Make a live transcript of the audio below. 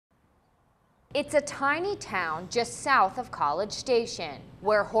It's a tiny town just south of College Station,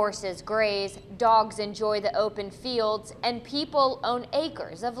 where horses graze, dogs enjoy the open fields, and people own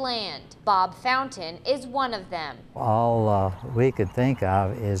acres of land. Bob Fountain is one of them. All we could think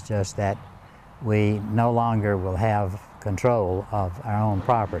of is just that we no longer will have control of our own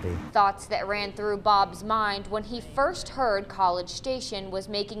property. Thoughts that ran through Bob's mind when he first heard College Station was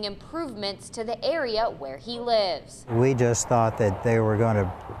making improvements to the area where he lives. We just thought that they were going to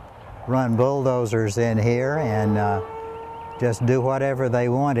run bulldozers in here and just do whatever they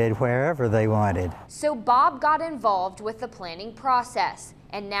wanted, wherever they wanted. So Bob got involved with the planning process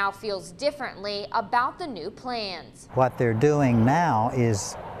and now feels differently about the new plans. What they're doing now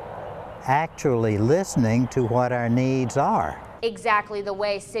is actually listening to what our needs are. Exactly the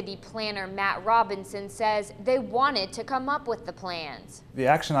way city planner Matt Robinson says they wanted to come up with the plans. The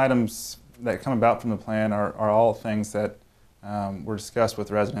action items that come about from the plan are all things that were discussed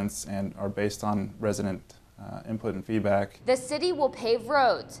with residents and are based on resident input and feedback. The city will pave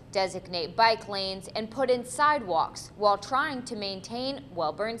roads, designate bike lanes, and put in sidewalks while trying to maintain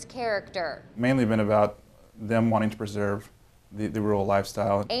Wellborn's character. Mainly been about them wanting to preserve the rural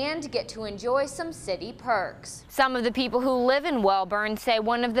lifestyle. And get to enjoy some city perks. Some of the people who live in Wellborn say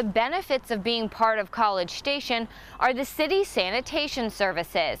one of the benefits of being part of College Station are the city's sanitation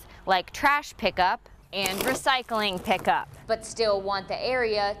services, like trash pickup and recycling pickup, but still want the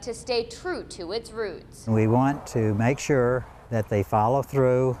area to stay true to its roots. We want to make sure that they follow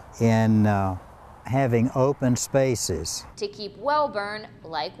through in having open spaces to keep Wellborn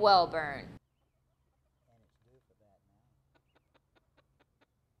like Wellborn.